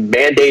been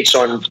mandates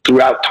on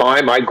throughout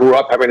time. I grew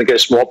up having to get a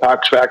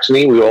smallpox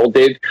vaccine. We all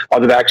did,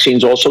 other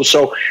vaccines also.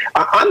 So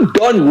I'm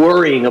done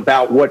worrying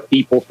about what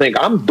people think.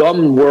 I'm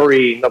done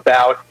worrying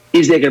about,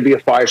 is there going to be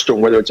a firestorm,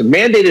 whether it's a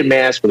mandated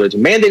mask, whether it's a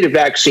mandated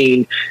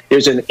vaccine.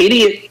 There's an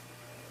idiot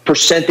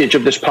percentage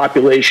of this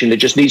population that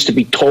just needs to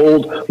be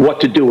told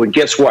what to do. And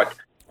guess what?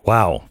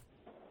 Wow.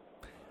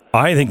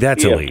 I think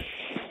that's elite.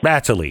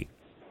 That's elite.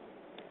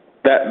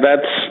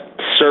 That's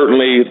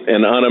certainly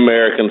an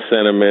un-American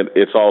sentiment.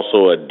 It's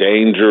also a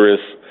dangerous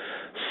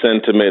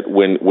sentiment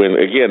when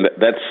again,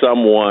 that's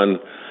someone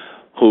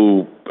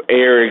who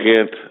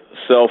arrogant,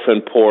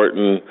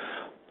 self-important,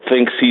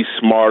 thinks he's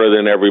smarter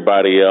than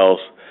everybody else.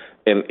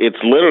 And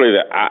it's literally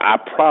that I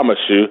promise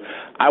you,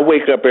 I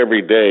wake up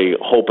every day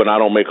hoping I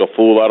don't make a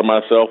fool out of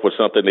myself with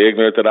something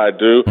ignorant that I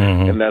do,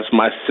 and that's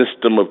my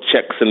system of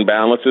checks and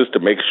balances to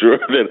make sure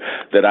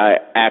that I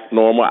act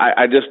normal.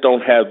 I just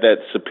don't have that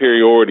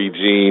superiority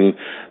gene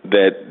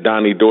that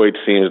Donnie Deutsch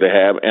seems to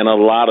have, and a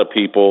lot of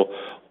people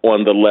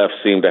on the left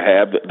seem to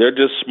have. They're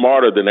just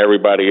smarter than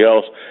everybody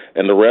else,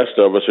 and the rest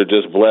of us are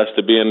just blessed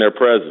to be in their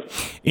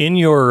presence. In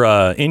your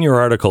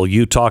article,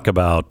 you talk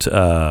about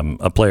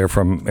a player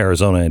from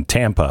Arizona and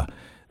Tampa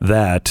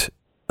that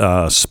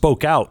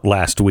spoke out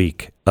last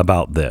week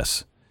about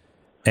this.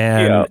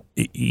 And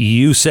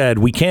you said,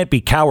 we can't be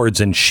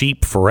cowards and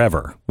sheep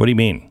forever. What do you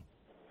mean?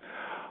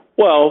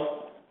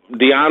 Well,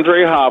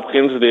 DeAndre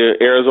Hopkins, the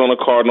Arizona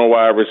Cardinal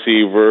wide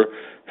receiver,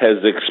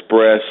 has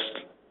expressed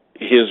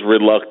his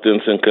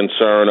reluctance and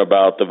concern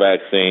about the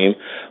vaccine.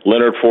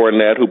 Leonard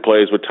Fournette, who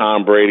plays with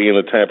Tom Brady and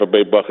the Tampa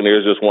Bay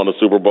Buccaneers, just won the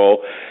Super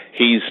Bowl.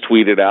 He's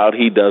tweeted out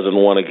he doesn't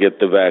want to get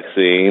the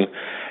vaccine.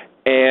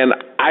 And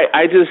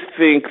I just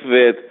think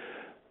that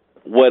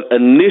what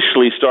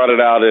initially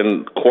started out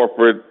in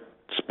corporate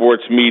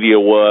sports media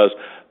was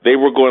they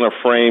were going to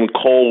frame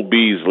Cole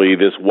Beasley,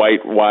 this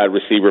white wide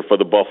receiver for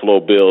the Buffalo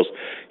Bills.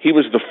 He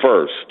was the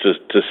first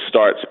to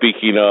start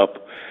speaking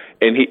up,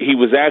 and he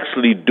was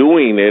actually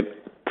doing it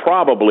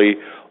probably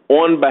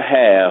on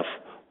behalf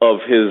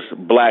of his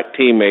black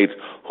teammates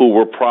who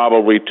were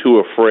probably too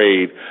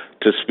afraid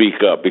to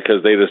speak up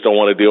because they just don't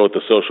want to deal with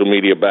the social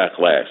media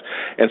backlash.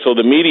 And so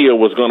the media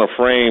was going to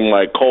frame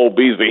like Cole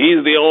Beasley, he's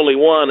the only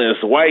one, and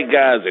it's white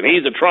guys, and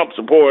he's a Trump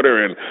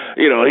supporter, and,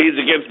 he's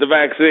against the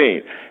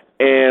vaccine.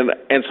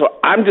 And so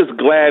I'm just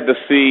glad to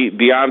see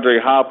DeAndre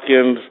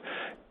Hopkins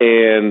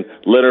and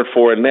Leonard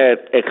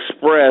Fournette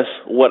express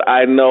what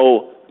I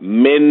know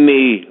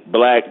many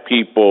black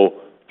people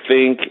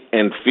think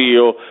and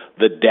feel.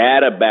 The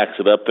data backs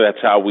it up.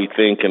 That's how we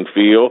think and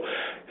feel.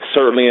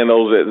 Certainly in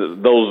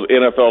those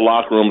NFL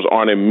locker rooms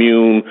aren't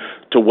immune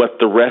to what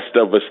the rest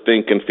of us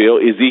think and feel.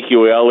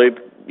 Ezekiel Elliott,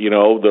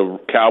 the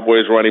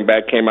Cowboys running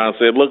back, came out and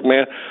said, look,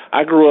 man,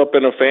 I grew up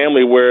in a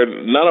family where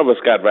none of us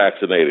got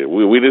vaccinated.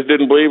 We just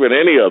didn't believe in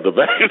any of the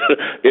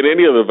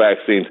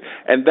vaccines.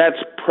 And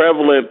that's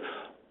prevalent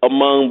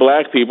among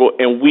black people,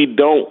 and we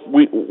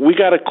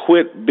got to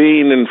quit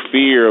being in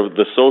fear of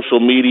the social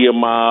media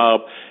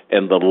mob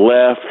and the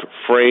left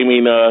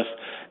framing us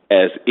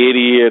as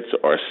idiots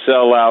or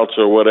sellouts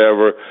or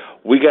whatever.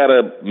 We got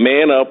to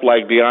man up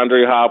like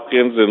DeAndre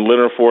Hopkins and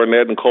Leonard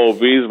Fournette and Cole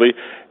Beasley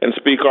and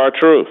speak our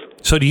truth.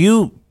 So do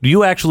you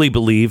actually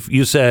believe,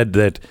 you said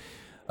that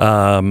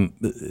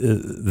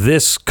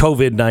this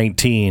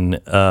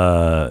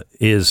COVID-19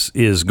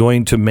 is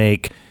going to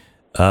make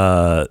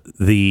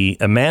the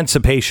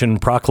Emancipation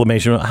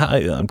Proclamation.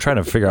 I'm trying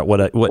to figure out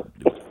what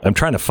I'm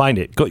trying to find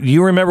it.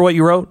 You remember what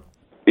you wrote?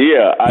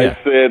 Yeah, I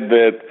said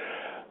that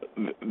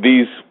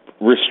these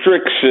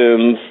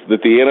restrictions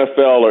that the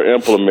NFL are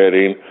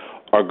implementing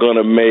are going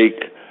to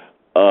make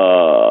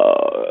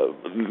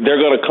they're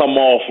going to come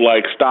off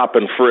like stop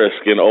and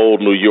frisk in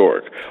old New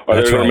York, or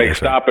they're going to make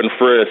stop and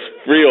frisk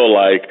feel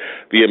like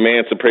the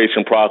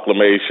Emancipation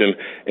Proclamation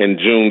and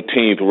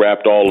Juneteenth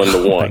wrapped all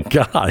into one. Oh my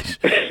gosh!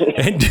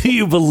 And do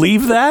you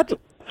believe that?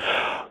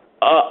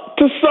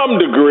 To some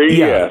degree,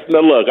 yes.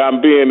 Now, look,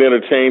 I'm being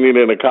entertaining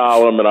in a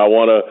column, and I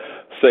want to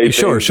say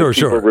things that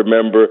people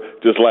remember,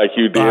 just like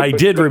you did. I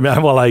did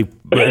remember. Well, I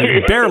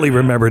barely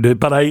remembered it,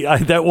 but I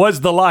that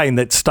was the line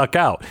that stuck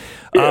out.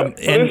 And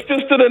it's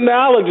just an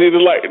analogy to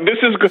this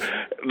is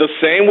the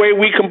same way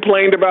we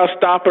complained about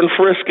stop and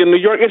frisk in New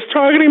York. It's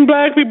targeting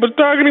black people. It's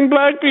targeting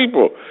black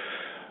people.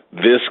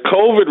 This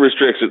COVID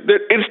restriction,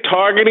 it's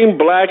targeting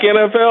black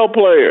NFL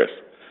players.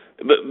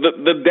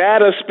 The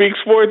data speaks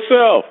for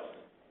itself.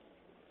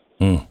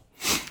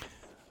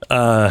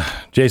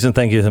 Jason,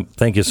 thank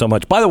you so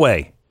much. By the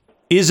way,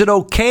 is it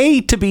okay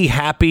to be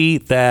happy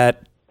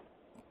that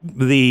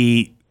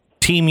the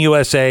Team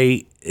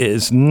USA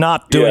is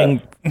not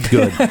doing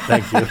good?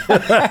 Thank you.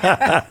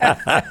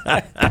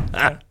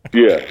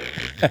 Yeah.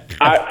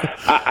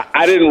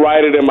 I didn't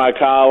write it in my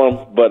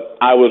column, but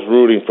I was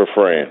rooting for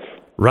France.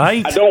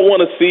 Right? I don't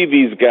want to see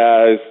these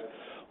guys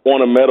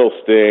on a medal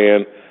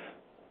stand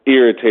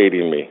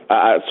irritating me.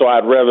 So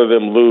I'd rather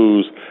them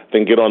lose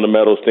than get on the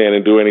medal stand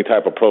and do any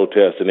type of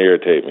protest and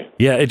irritate me.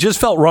 Yeah, it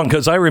just felt wrong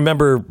because I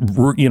remember,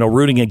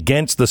 rooting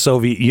against the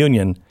Soviet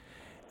Union,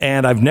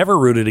 and I've never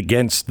rooted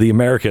against the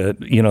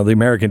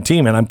American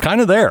team, and I'm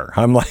kind of there.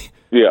 I'm like,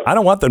 I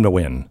don't want them to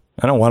win.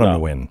 I don't want them to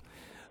win.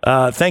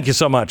 Thank you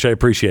so much. I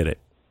appreciate it.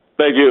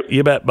 Thank you.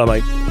 You bet. Bye-bye.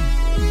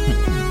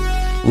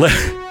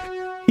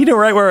 You knew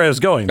right where I was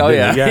going. Oh,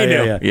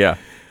 yeah. Yeah.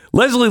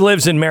 Leslie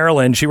lives in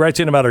Maryland. She writes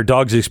in about her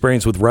dog's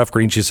experience with rough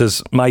green. She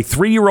says, my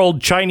 3-year-old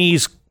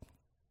Chinese...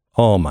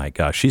 Oh, my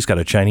gosh. She's got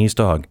a Chinese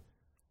dog.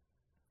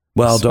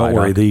 Well, don't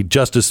worry. The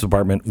Justice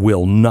Department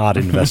will not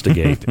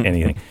investigate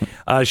anything.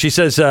 She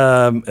says,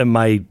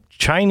 my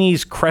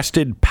Chinese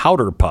crested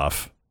powder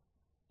puff.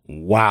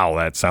 Wow,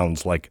 that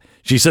sounds like...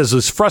 She says,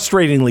 is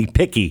frustratingly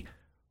picky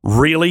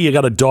Really? You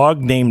got a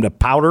dog named a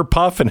Powder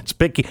Puff and it's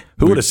picky?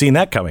 Who would have seen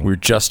that coming? We were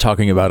just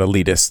talking about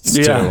elitists,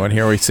 too, and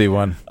here we see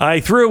one. I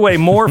threw away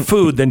more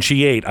food than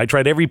she ate. I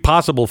tried every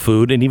possible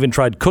food and even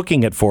tried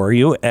cooking it for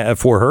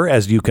her.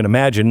 As you can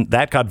imagine,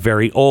 that got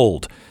very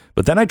old.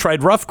 But then I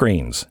tried rough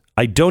greens.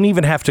 I don't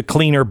even have to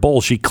clean her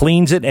bowl. She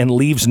cleans it and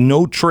leaves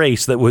no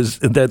trace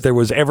that there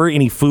was ever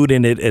any food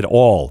in it at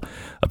all.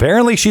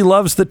 Apparently, she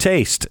loves the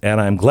taste,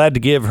 and I'm glad to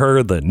give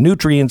her the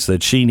nutrients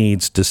that she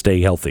needs to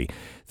stay healthy.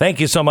 Thank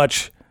you so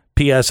much.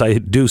 P.S. I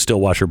do still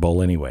wash her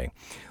bowl anyway.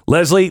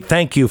 Leslie,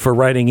 thank you for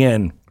writing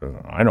in.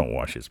 I don't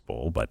wash his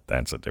bowl, but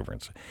that's a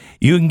difference.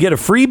 You can get a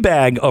free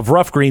bag of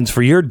rough greens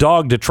for your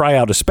dog to try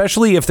out,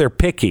 especially if they're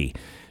picky.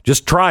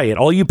 Just try it.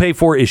 All you pay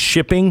for is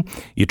shipping.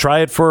 You try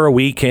it for a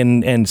week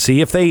and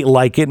see if they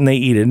like it and they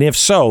eat it. And if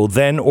so,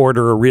 then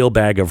order a real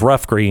bag of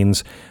rough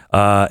greens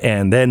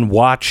and then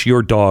watch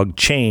your dog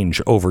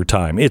change over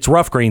time. It's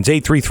Rough Greens,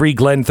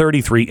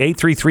 833-GLEN-33,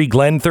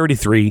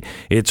 833-GLEN-33.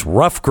 It's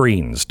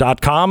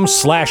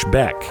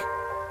roughgreens.com/Beck.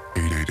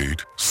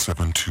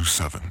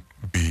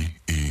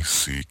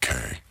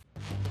 888-727-BECK.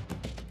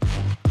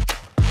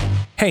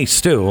 Hey,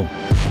 Stu.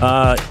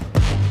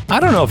 I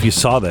don't know if you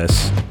saw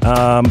this,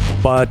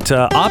 but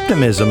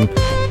optimism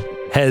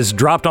has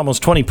dropped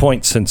almost 20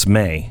 points since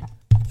May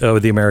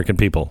with the American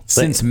people.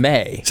 Since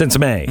May? Since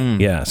May.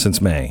 Yeah,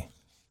 since May.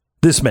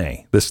 This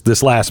May.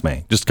 This last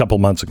May, just a couple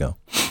months ago.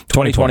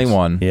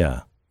 2021.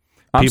 Yeah.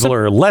 People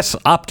are less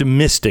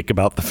optimistic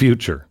about the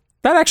future.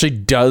 That actually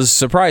does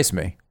surprise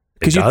me.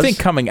 Because you'd think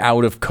coming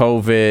out of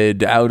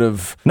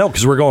COVID, No,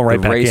 because we're going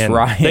right back in.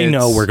 Riots. They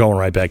know we're going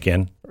right back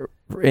in.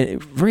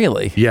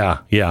 Really? Yeah.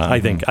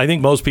 Mm-hmm. I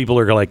think most people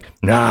are like,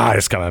 nah,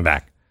 it's coming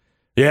back.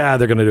 Yeah,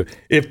 they're going to do it.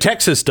 If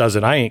Texas does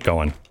it, I ain't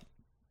going.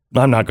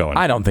 I'm not going.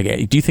 I don't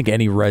think do you think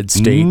any red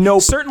state?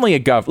 Nope.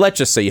 Certainly let's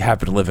just say you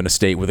happen to live in a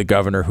state with a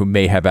governor who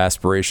may have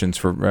aspirations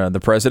for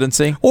the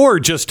presidency. Or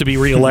just to be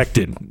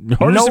reelected.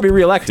 Just to be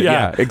reelected.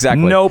 Yeah,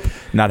 exactly. Nope.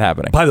 Not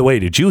happening. By the way,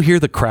 did you hear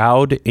the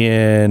crowd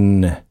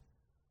in,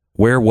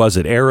 where was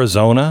it,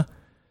 Arizona,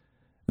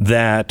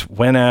 that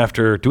went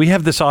after, do we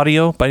have this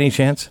audio by any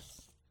chance?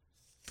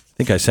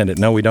 I think I sent it.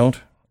 No, we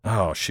don't.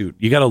 Oh, shoot.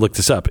 You got to look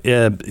this up.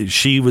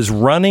 She was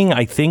running,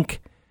 I think,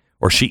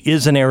 or she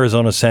is an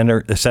Arizona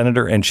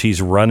senator, and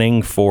she's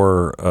running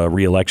for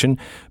re-election.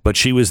 But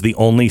she was the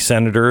only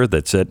senator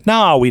that said,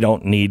 no, we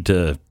don't need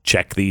to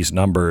check these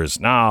numbers.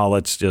 No,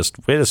 let's just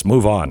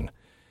move on.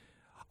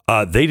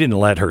 They didn't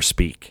let her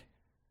speak.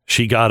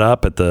 She got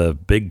up at the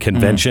big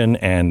convention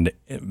and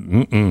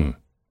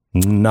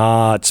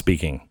not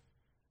speaking.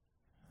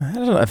 I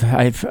don't know.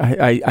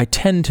 I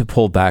tend to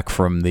pull back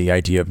from the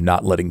idea of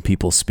not letting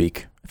people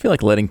speak. I feel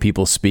like letting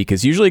people speak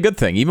is usually a good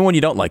thing, even when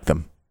you don't like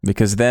them,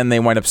 because then they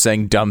wind up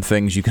saying dumb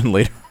things you can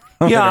later.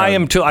 Yeah, I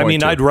am too. I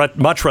mean, I'd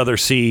much rather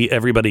see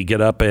everybody get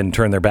up and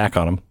turn their back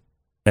on them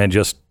and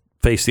just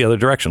face the other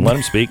direction. Let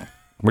them speak.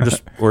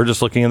 We're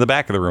just looking in the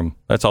back of the room.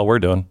 That's all we're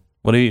doing.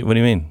 What do you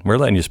mean? We're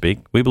letting you speak.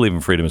 We believe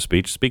in freedom of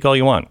speech. Speak all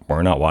you want.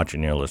 We're not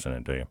watching you or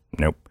listening to you.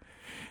 Nope.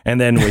 And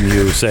then when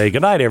you say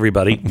good night,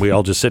 everybody, we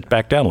all just sit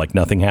back down like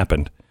nothing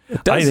happened.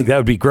 I think that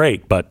would be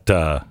great, but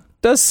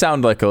does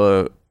sound like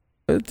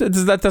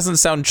that doesn't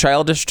sound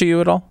childish to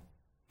you at all?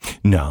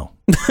 No.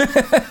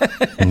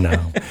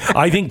 No.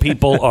 I think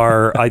people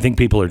are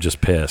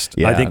just pissed.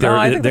 Yeah. I think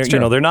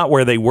they're not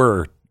where they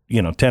were,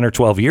 10 or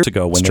 12 years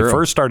ago when they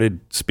first started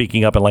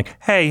speaking up and like,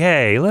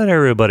 hey, let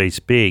everybody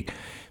speak.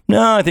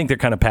 No, I think they're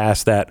kind of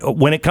past that.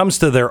 When it comes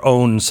to their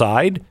own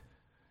side,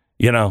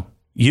 you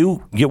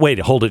wait,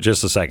 hold it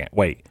just a second.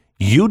 Wait,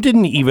 you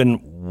didn't even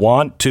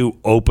want to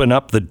open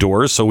up the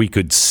doors so we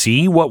could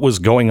see what was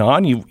going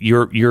on?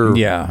 You're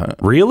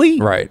really?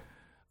 Right.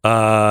 No,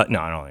 I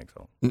don't think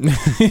so.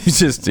 It's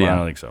just, I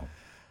don't think so.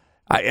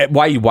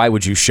 Why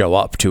would you show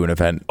up to an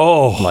event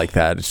like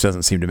that? It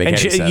doesn't seem to make any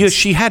sense.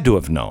 She had to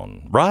have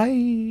known,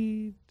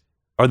 right?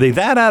 Are they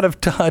that out of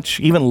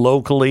touch, even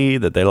locally,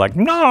 that they're like,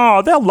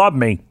 no, they'll love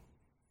me?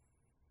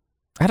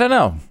 I don't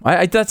know.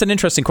 That's an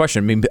interesting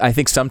question. I mean, I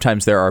think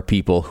sometimes there are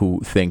people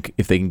who think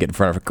if they can get in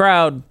front of a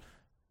crowd,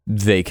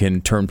 they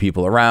can turn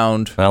people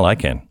around. Well, I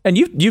can. And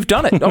you've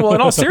done it. Oh, well,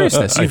 in all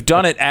seriousness, you've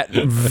done it at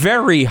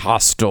very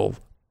hostile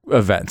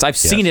events. I've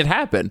seen it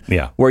happen.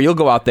 Yeah. Where you'll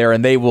go out there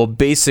and they will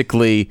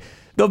basically,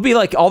 they'll be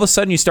like, all of a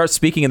sudden you start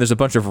speaking and there's a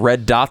bunch of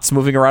red dots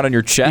moving around on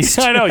your chest.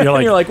 Yeah, I know.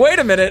 You're like, wait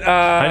a minute.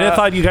 I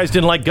thought you guys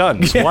didn't like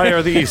guns. Why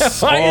are these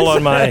all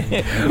on my...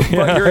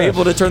 But you're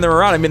able to turn them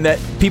around. I mean, that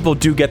people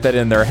do get that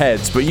in their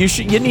heads, but you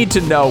need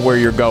to know where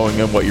you're going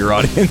and what your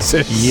audience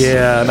is.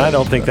 Yeah, and I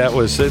don't think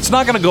it's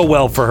not going to go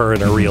well for her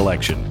in her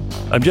re-election.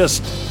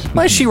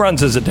 Unless she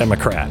runs as a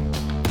Democrat.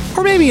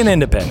 Or maybe an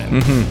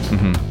independent.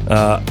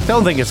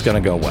 Don't think it's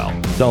going to go well.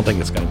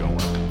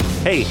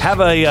 Hey, have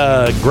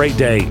a great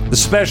day,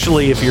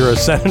 especially if you're a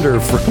senator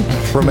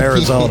from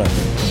Arizona.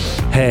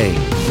 Hey,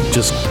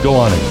 just go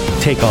on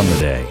and take on the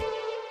day.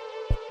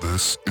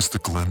 This is the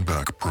Glenn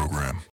Beck Program.